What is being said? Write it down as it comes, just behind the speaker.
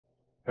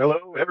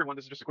Hello, everyone.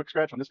 This is just a quick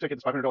scratch on this ticket.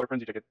 It's $500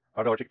 frenzy ticket,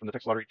 $5 ticket from the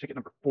Texas Lottery. Ticket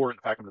number 4 in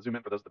the pack. I'm going to zoom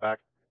in for those at the back.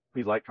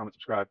 Please like, comment,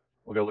 subscribe.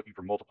 We'll go looking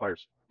for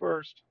multipliers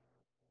first.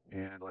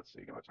 And let's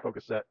see. Let's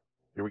focus set.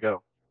 Here we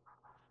go.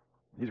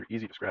 These are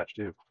easy to scratch,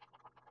 too.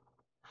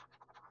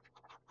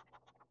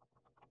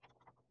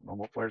 No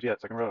multipliers yet.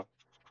 Second row.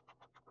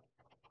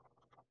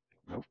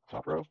 Nope.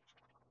 Top row.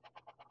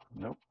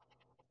 Nope.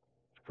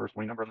 First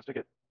winning number on this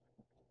ticket.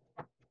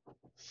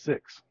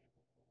 6.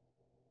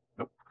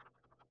 Nope.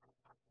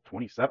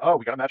 27. Oh,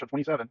 we got a match on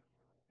 27.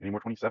 Any more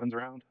 27s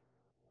around?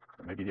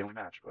 That may be the only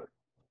match, but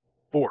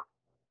 4.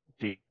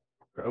 D.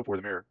 Oh, for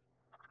the mirror.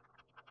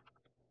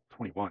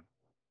 21.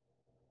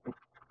 Nope.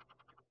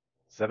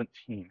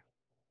 17.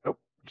 Oh,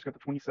 just got the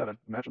 27.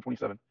 Match on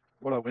 27.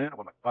 What do I win? I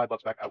want my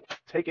 $5 back. I will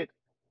take it.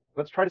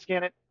 Let's try to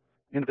scan it.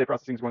 End of day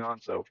processing is going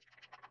on, so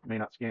it may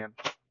not scan.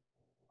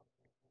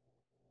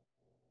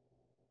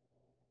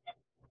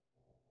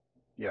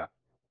 Yeah.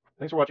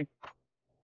 Thanks for watching.